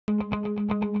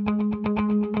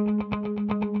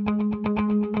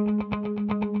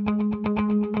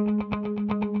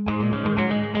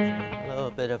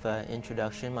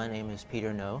introduction, my name is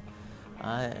Peter No.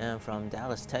 I am from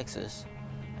Dallas, Texas,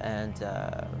 and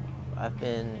I've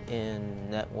been in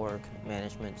network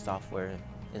management, software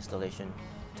installation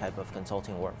type of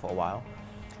consulting work for a while.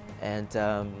 And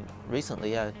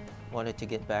recently I wanted to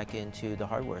get back into the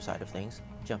hardware side of things,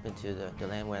 jump into the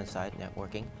LAN WAN side,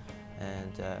 networking,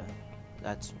 and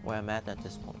that's where I'm at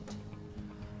this point.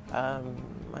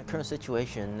 My current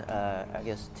situation, I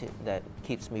guess, that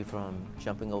keeps me from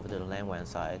jumping over to the LAN WAN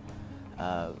side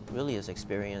really is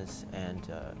experience, and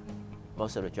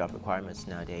most of the job requirements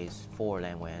nowadays for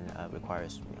LAN WAN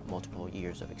requires multiple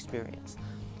years of experience.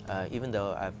 Even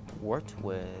though I've worked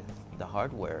with the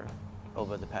hardware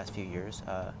over the past few years,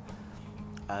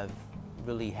 I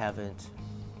really haven't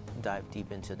dived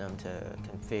deep into them to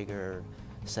configure,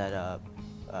 set up,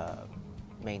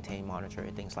 maintain, monitor,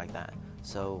 things like that.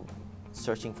 So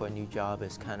searching for a new job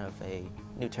is kind of a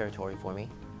new territory for me.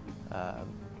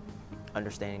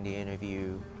 Understanding the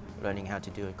interview, learning how to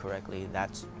do it correctly,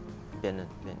 that's been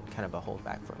kind of a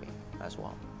holdback for me as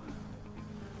well.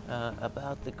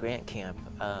 About the grant camp,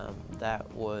 that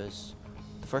was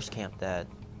the first camp that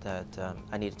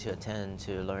I needed to attend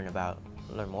to learn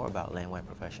more about LAN WAN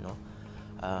Professional.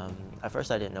 At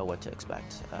first I didn't know what to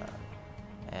expect.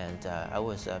 And I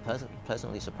was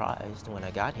pleasantly surprised when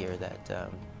I got here that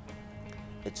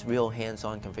it's real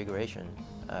hands-on configuration.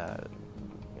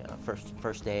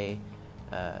 First day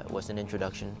was an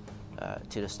introduction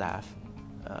to the staff,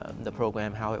 the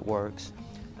program, how it works,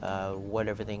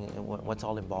 what's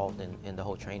all involved in the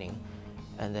whole training,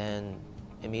 and then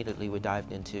immediately we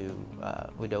dove into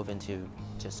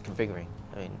just configuring.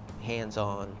 I mean,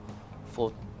 hands-on,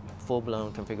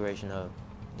 full-blown configuration of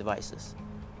devices.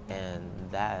 And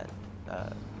that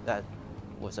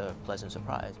was a pleasant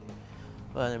surprise.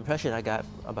 Well, the impression I got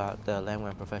about the LAN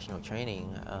WAN Professional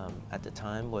training at the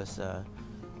time was,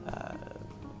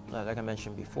 like I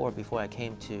mentioned before I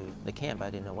came to the camp, I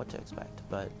didn't know what to expect.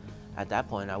 But at that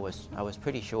point, I was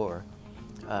pretty sure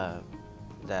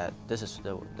that this is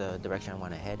the direction I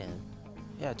want to head in.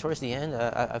 Yeah, towards the end,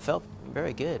 I felt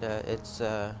very good. It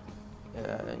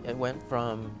went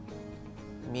from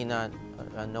me not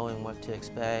knowing what to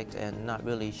expect and not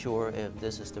really sure if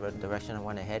this is the direction I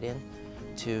want to head in,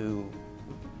 to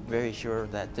very sure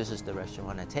that this is the direction I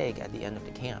want to take at the end of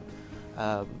the camp.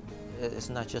 It's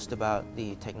not just about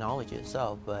the technology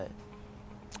itself, but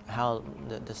how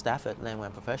the staff at LAN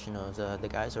WAN Professionals, the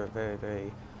guys are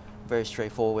very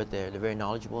straightforward. They're very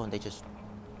knowledgeable, and they just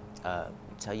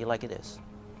tell you like it is.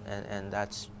 And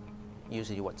that's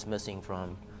usually what's missing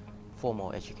from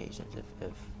formal education,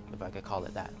 if I could call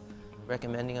it that.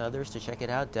 Recommending others to check it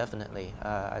out, definitely.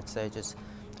 I'd say just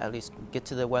at least get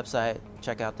to their website,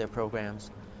 check out their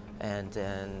programs, and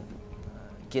then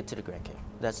get to the grant camp.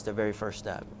 That's the very first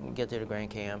step. Get to the grant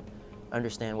camp,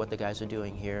 understand what the guys are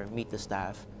doing here, meet the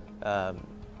staff,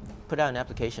 put out an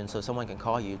application so someone can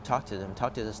call you, talk to them,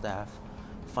 talk to the staff,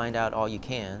 find out all you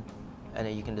can, and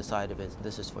then you can decide if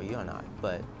this is for you or not.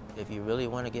 But if you really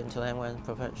want to get into LAN WAN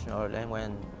Professional or LAN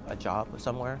WAN a job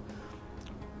somewhere,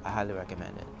 I highly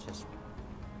recommend it.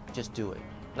 Just do it.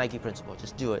 Nike principle,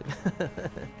 just do it.